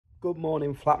Good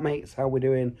morning, flatmates. How we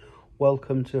doing?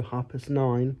 Welcome to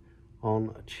 9:30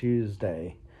 on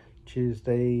Tuesday.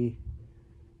 Tuesday,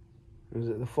 was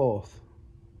it the 4th?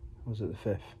 Or was it the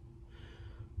 5th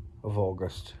of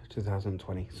August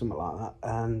 2020? Something like that.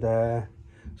 And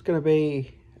it's going to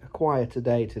be a quieter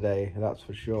day today, that's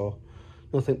for sure.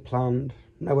 Nothing planned,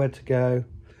 nowhere to go.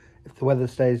 If the weather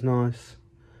stays nice,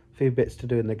 a few bits to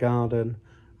do in the garden,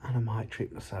 and I might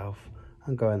treat myself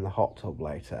and go in the hot tub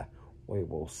later. We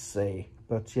will see.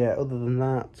 But yeah, other than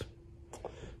that,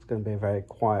 it's going to be a very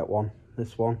quiet one,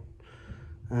 this one.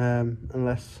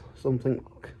 Unless something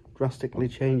drastically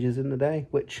changes in the day,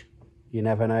 which you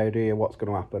never know, do you, what's going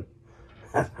to happen.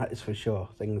 That is for sure.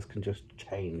 Things can just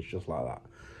change just like that.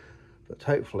 But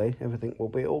hopefully everything will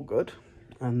be all good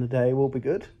and the day will be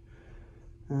good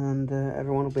and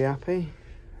everyone will be happy.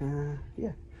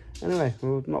 Yeah. Anyway,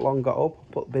 we've not long got up,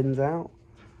 put bins out.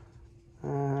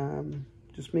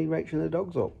 Just me, Rachel and the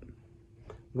dogs up.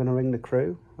 I'm going to ring the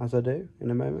crew, as I do,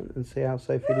 in a moment and see how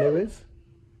Sophie Lou is.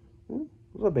 Oh,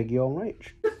 there's a big yawn,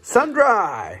 Rach. Sun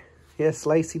dry! Yes,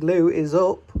 Lacey Lou is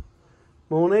up.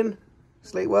 Morning.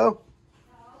 Sleep well?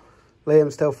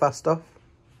 Liam's still fast off.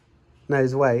 No,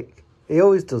 he's awake. He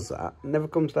always does that. Never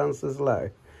comes down and says hello.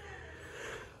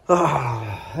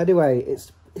 Oh, anyway,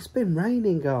 it's been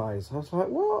raining, guys. I was like,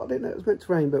 what? I didn't know it was meant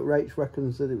to rain, but Rach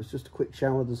reckons that it was just a quick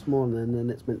shower this morning and then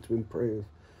it's meant to improve.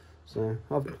 So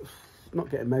I'm not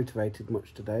getting motivated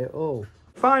much today at all.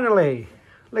 Finally,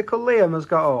 little Liam has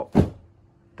got up.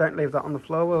 Don't leave that on the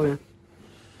floor, will you?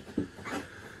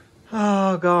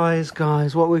 Oh,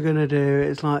 guys, what we're going to do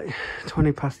is like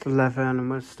 20 past 11 and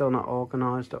we're still not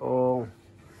organised at all.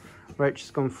 Rach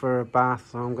has gone for a bath,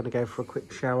 so I'm going to go for a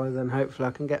quick shower, then hopefully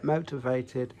I can get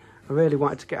motivated. I really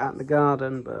wanted to get out in the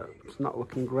garden, but it's not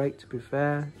looking great, to be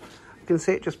fair. I can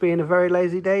see it just being a very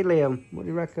lazy day, Liam. What do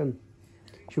you reckon?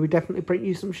 Should we definitely print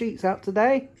you some sheets out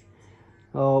today?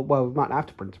 Or, well, we might have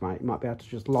to print them out. You might be able to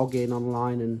just log in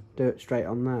online and do it straight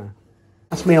on there.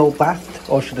 That's me all bathed,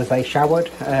 or should I say showered.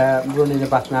 I'm running the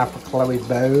bath now for Chloe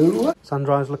Bow.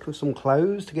 Sandra's looking for some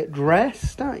clothes to get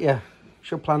dressed, aren't you?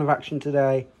 What's your plan of action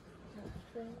today?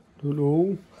 Don't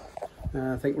know.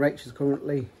 I think Rach is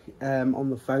currently on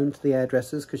the phone to the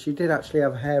hairdressers because she did actually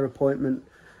have a hair appointment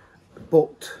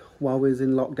booked while we was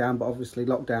in lockdown, but obviously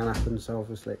lockdown happened, so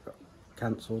obviously it got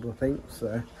cancelled, I think.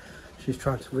 So she's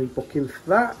trying to rebook him for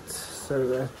that.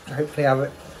 So hopefully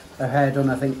have her hair done,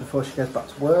 I think, before she goes back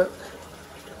to work.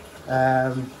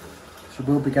 She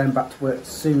will be going back to work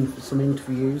soon for some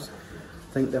interviews.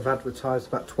 I think they've advertised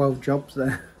about 12 jobs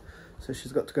there, so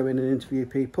she's got to go in and interview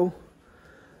people.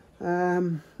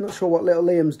 Not sure what little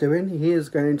Liam's doing. He is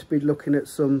going to be looking at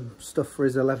some stuff for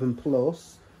his 11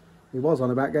 plus. He was on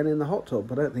about going in the hot tub,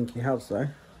 but I don't think he has though.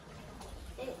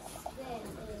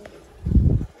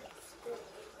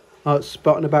 Oh, it's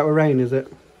spotting about with rain, is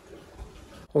it?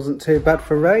 Wasn't too bad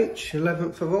for Rach.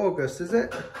 11th of August, is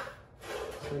it?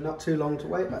 So not too long to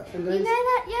wait back. You know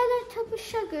that yellow tub of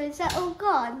sugar, is that all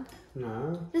gone?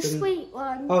 No. The sweet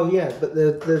one. Oh yeah, but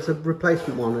there's a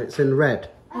replacement one. It's in red.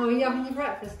 Oh, are you having your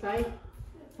breakfast, babe?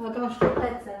 I'll go straight to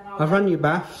bed then. I've run your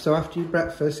bath, so after your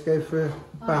breakfast, go for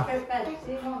a bath. Straight bed.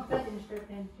 Do you want bedding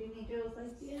stripping? Do you need yours,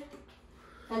 Lacey?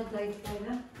 Yeah. Bed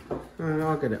later. Oh,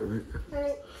 I'll get it,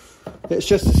 right. It's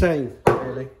just the same,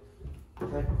 really.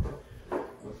 Okay.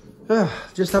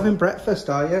 Just having breakfast,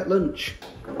 are you, at lunch?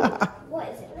 What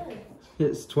is it, lunch?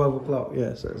 It's 12 o'clock,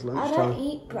 yeah, so it's lunchtime. I don't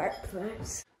eat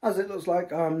breakfast. As it looks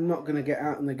like I'm not going to get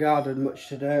out in the garden much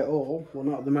today at all. Well,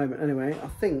 not at the moment anyway. I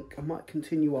think I might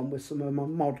continue on with some of my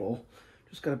model.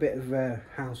 Just got a bit of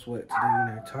housework to do, you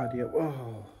know, tidy up.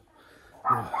 Oh.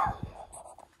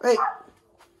 Hey!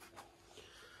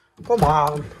 Come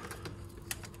on!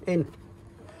 In.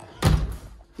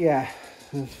 Yeah,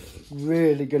 it's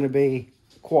really going to be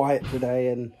quiet today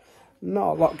and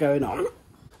not a lot going on.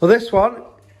 Well, this one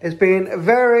has been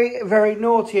very, very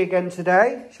naughty again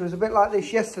today. She was a bit like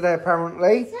this yesterday,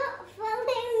 apparently. Stop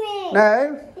following me.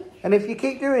 No. And if you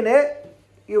keep doing it,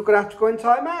 you're going to have to go in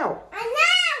time out. I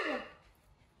know.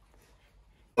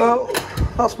 Well,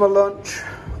 that's my lunch.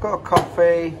 Got a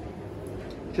coffee.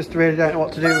 Just really don't know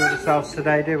what to do with ourselves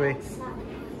today, do we?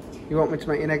 You want me to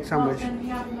make you an egg sandwich?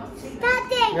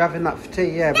 Daddy. You're having that for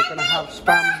tea, yeah. We're going to have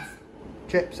spam,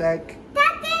 chips, egg.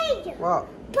 Daddy. What?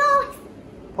 Pause.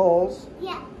 Pause?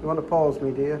 Yeah. You want to pause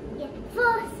me, do you? Yeah.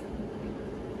 Pause.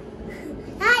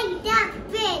 Hey, that's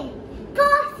been.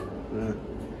 Pause. Yeah.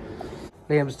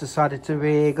 Liam's decided to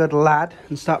be a good lad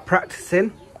and start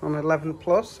practicing on 11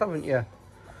 plus, haven't you?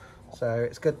 So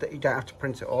it's good that you don't have to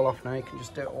print it all off now. You can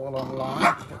just do it all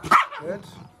online. Good.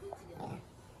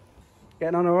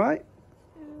 Getting on all right?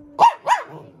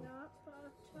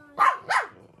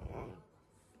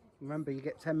 Remember, you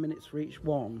get 10 minutes for each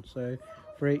one, so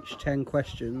for each 10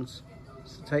 questions,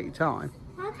 so take your time.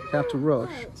 You have to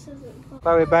rush.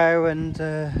 Bowie Bow and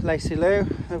Lacey Lou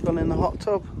have gone in the hot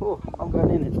tub. Oh, I'm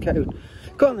going in, it's cold.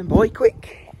 Go on then, boy,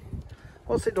 quick.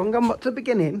 What's it done? Gone back to the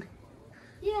beginning?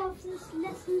 Yeah, this is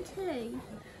lesson 2.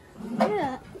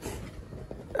 Yeah.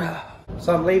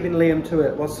 So I'm leaving Liam to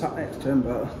it. Was sat next to him,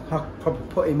 but I'll probably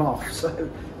put him off, so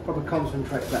probably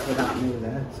concentrate better without me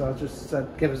there. So I'll just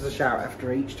give us a shout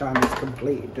after each time he's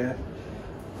completed a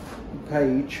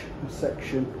page, a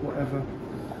section, whatever.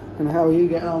 And how are you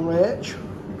getting on, Rich?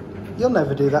 You'll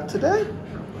never do that today.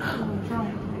 I'm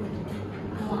trying.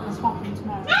 I want to swap them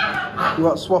tomorrow. You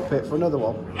want to swap it for another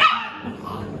one?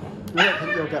 I don't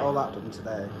think you'll get all that done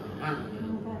today.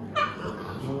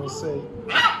 We'll see.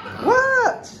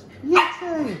 What? You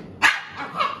too?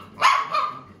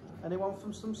 Anyone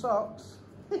from some socks?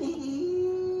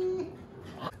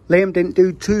 Liam didn't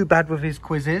do too bad with his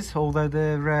quizzes, although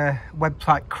the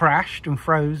website crashed and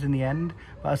froze in the end.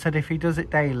 But I said if he does it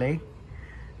daily,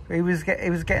 he was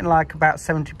getting like about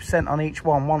 70% on each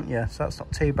one, wasn't you? So that's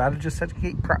not too bad. I just said to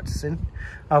keep practicing.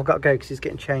 I've got to go because he's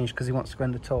getting changed because he wants to go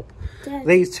in the tub. Dad,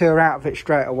 These two are out of it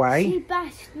straight away. she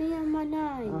bashed me on my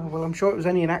nose. Oh, well, I'm sure it was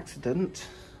only an accident.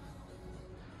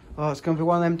 Oh, it's going to be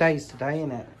one of them days today,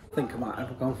 isn't it? I think I might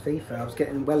have gone FIFA. I was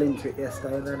getting well into it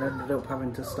yesterday and then ended up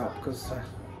having to stop because I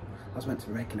was meant to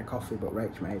be making a coffee, but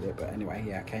Rach made it. But anyway,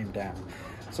 yeah, I came down.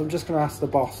 So I'm just going to ask the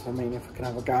boss, I mean, if I can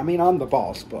have a go. I mean, I'm the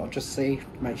boss, but I'll just see,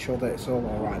 make sure that it's all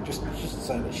right, just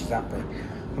so that she's happy.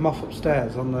 I'm off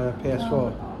upstairs on the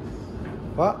PS4.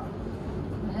 What?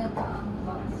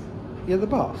 You're the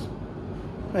boss?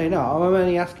 No, you're not. I'm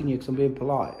only asking you because I'm being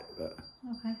polite. But...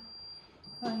 Okay.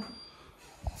 Fine.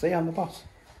 See, I'm the boss.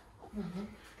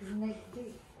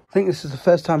 I think this is the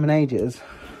first time in ages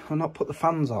I've not put the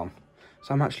fans on.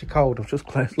 So I'm actually cold. I've just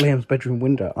closed Liam's bedroom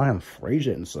window. I am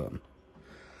freezing, son.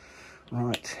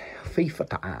 Right,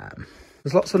 FIFA time.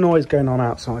 There's lots of noise going on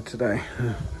outside today.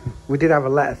 We did have a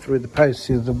letter through the post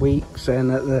the other week saying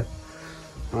that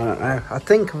I don't know. I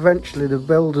think eventually the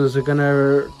builders are going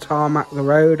to tarmac the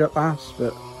road at last,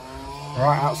 but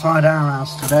right outside our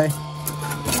house today.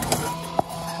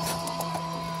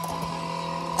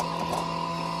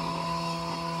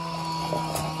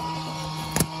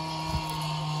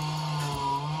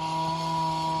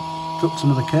 Took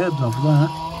some of the curbs off there.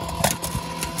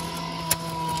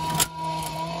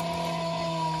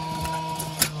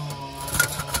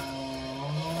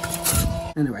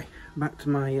 Anyway, back to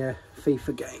my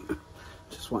FIFA game.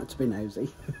 Just wanted to be nosy,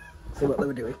 see what they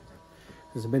were doing.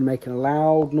 Because I've been making a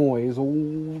loud noise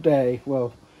all day.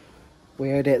 Well, we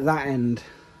heard it at that end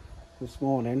this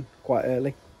morning, quite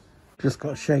early. Just got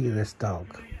to show you this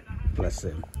dog. Bless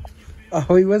him.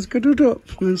 Oh, he was good up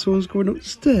when someone's going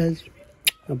upstairs.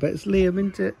 I bet it's Liam,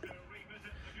 isn't it?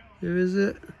 Who is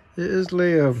it? It is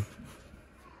Liam.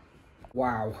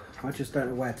 Wow, I just don't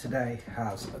know where today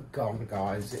has gone,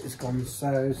 guys. It has gone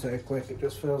so quick. It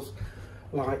just feels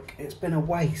like it's been a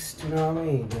waste, you know what I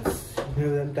mean? It's, you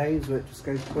know, them days where it just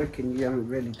goes quick and you haven't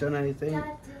really done anything.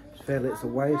 I just feel it's a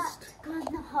waste.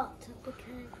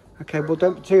 Okay, well,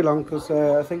 don't be too long because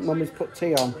I think Mummy's put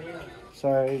tea on.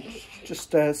 So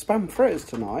just spam fritters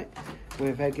tonight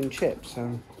with egg and chips.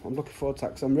 So I'm looking forward to that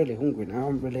because I'm really hungry now. I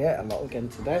haven't really ate a lot again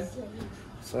today.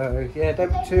 So yeah,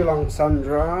 don't be too long,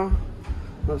 Sandra.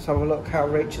 Let's have a look how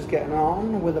Rach is getting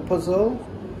on with the puzzle.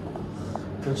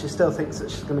 And she still thinks that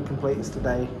she's going to complete this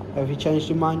today. Have you changed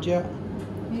your mind yet?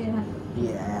 Yeah.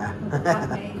 Yeah.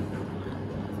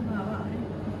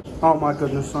 Oh my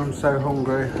goodness, I'm so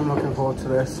hungry. I'm looking forward to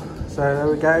this. So there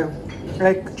we go.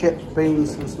 Egg, chips,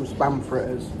 beans and some spam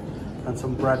fritters. And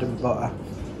some bread and butter.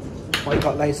 What you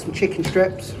got, Lace? Some chicken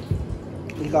strips.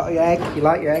 You got your egg. You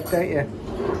like your egg, don't you?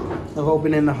 They've all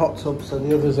been in the hot tub, so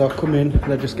the others are coming.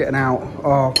 They're just getting out.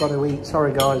 Oh, I've got to eat.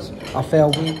 Sorry, guys. I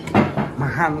feel weak. My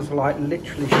hands are like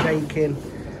literally shaking.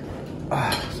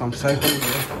 Oh, so I'm so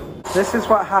hungry. This is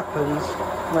what happens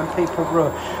when people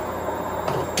rush.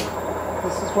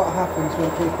 This is what happens when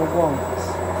people want.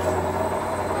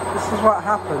 This is what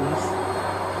happens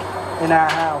in our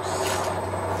house.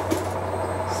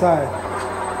 So,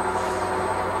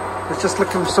 let's just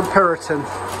looking for some Puritan.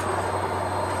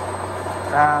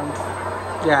 And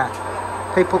yeah,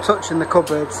 people touching the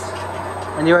cupboards,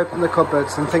 and you open the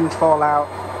cupboards and things fall out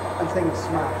and things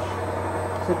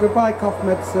smash. So goodbye cough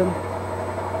medicine,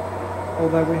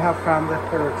 although we have found the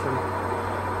Puritan.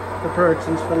 The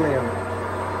Puritan's for Liam.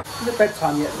 Is it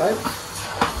bedtime yet, folks?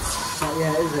 Not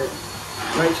yet, is it?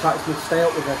 Rach likes me to stay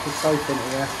up with her because Sophie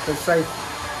isn't here. Because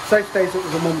Sophie stays up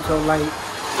with her mum till late.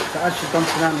 So as she's gone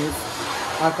to Nanny's,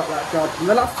 I've got that job. And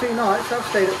the last 2 nights I've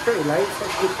stayed up pretty late, so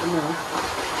that's good for me.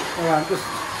 Yeah, I'm just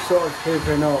sort of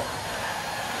hoovering up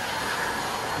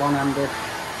one-handed.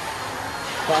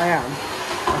 But I am.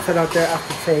 I said I'd do it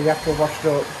after tea, after I washed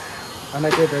up, and I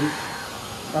didn't.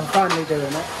 I'm finally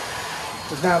doing it.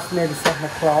 It's now nearly 7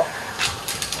 o'clock.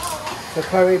 So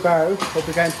Chloe Bow will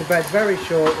be going to bed very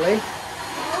shortly.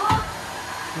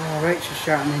 Oh, Rachel's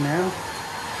shouting me now.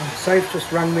 And Safe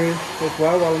just rang me as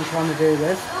well while I'm trying to do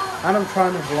this. And I'm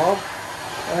trying to vlog.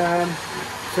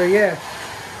 So yeah.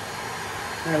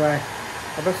 Anyway,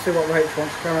 I best see what Rachel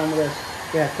wants to go around with this.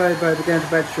 Yeah, Chloe Bow will be going to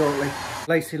bed shortly.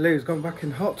 Lacey Lou's gone back in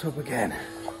the hot tub again.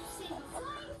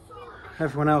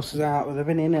 Everyone else is out, but they've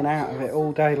been in and out of it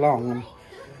all day long. And do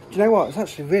you know what? It's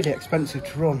actually really expensive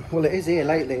to run. Well, it is here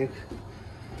lately.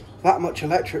 That much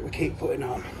electric we keep putting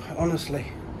on,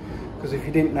 honestly. Because if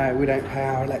you didn't know, we don't pay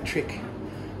our electric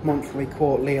monthly,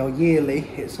 quarterly or yearly.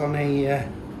 It's on a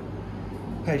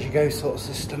pay-as-you-go sort of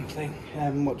system thing.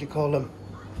 What do you call them?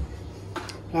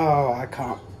 Oh, I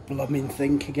can't blooming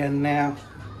think again now.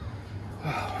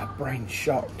 Oh, my brain's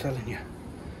shot, I'm telling you.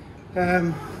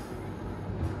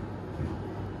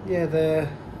 Yeah, the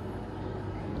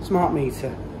smart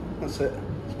meter. That's it.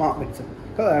 Smart meter.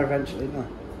 Got there eventually, no.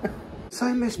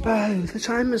 So, Miss Bow, the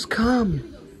time has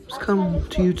come. It's come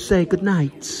to you to say good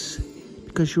night.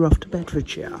 Because you're off to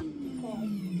Bedfordshire.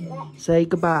 Say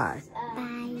goodbye.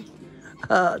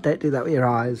 Bye. Don't do that with your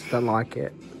eyes. Don't like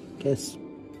it. Kiss.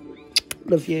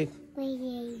 Love you.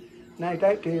 Really? No,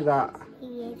 don't do that.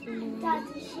 Dad,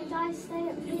 should I stay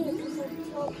up here because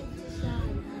I'm talking to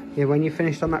Sam? Yeah, when you're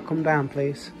finished on that, come down,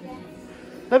 please.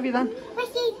 Love you then.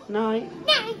 Night.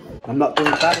 No. I'm not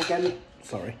doing bad again.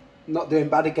 Sorry. I'm not doing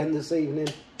bad again this evening.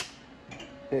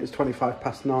 It's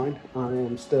 9:25. I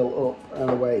am still up and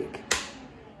awake.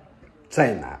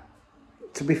 Saying that,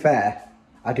 to be fair,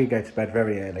 I do go to bed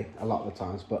very early a lot of the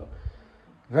times, but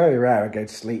very rare I go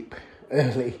to sleep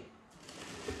early.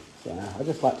 So I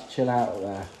just like to chill out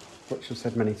there, which I've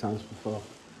said many times before.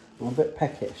 I'm a bit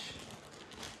peckish,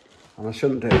 and I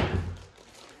shouldn't do it.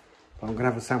 But I'm going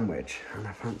to have a sandwich, and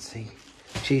I fancy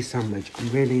cheese sandwich. I'm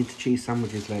really into cheese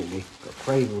sandwiches lately. Got a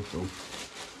craving for them.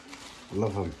 I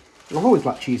love them. I've always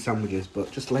liked cheese sandwiches,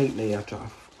 but just lately I'm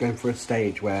going for a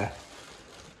stage where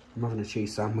I'm having a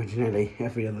cheese sandwich nearly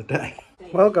every other day.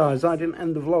 Well guys, I didn't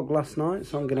end the vlog last night,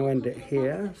 so I'm going to end it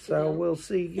here. So we'll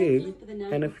see you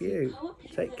in a few.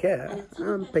 Take care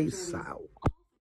and peace out.